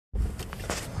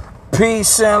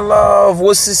Peace and love.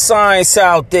 What's the science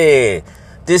out there?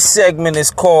 This segment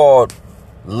is called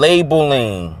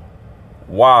Labeling.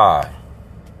 Why?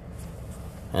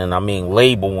 And I mean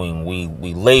labeling.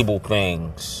 We label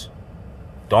things,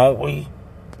 don't we?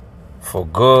 For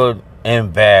good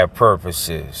and bad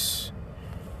purposes.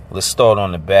 Let's start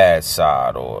on the bad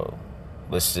side, or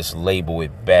let's just label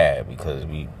it bad because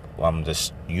I'm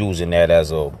just using that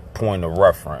as a point of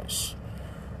reference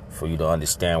for you to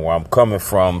understand where I'm coming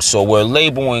from. So we're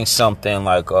labeling something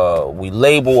like we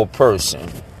label a person.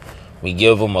 We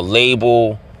give them a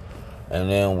label, and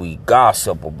then we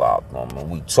gossip about them, and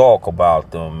we talk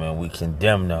about them, and we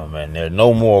condemn them, and they're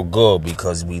no more good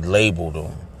because we labeled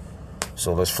them.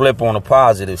 So let's flip on the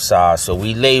positive side. So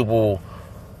we label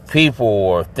people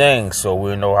or things so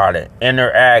we know how to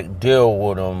interact, deal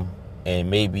with them, and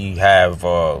maybe have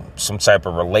some type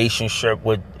of relationship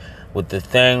with the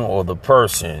thing or the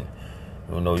person.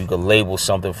 You know, you could label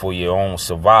something for your own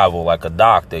survival, like a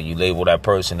doctor. You label that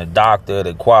person a doctor,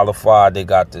 they're qualified, they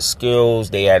got the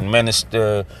skills, they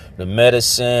administer the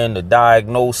medicine, the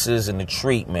diagnosis, and the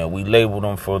treatment. We label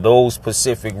them for those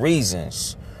specific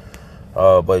reasons.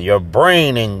 But your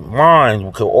brain and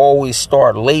mind could always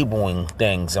start labeling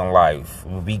things in life.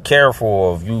 Be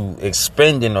careful of you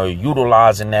expending or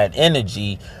utilizing that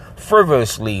energy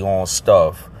frivolously on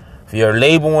stuff. If you're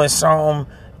labeling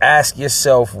something, ask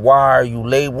yourself, why are you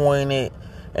labeling it?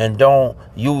 And don't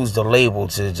use the label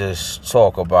to just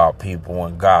talk about people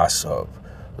and gossip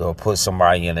or put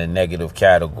somebody in a negative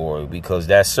category, because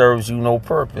that serves you no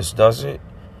purpose, does it?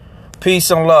 Peace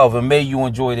and love, and may you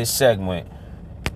enjoy this segment.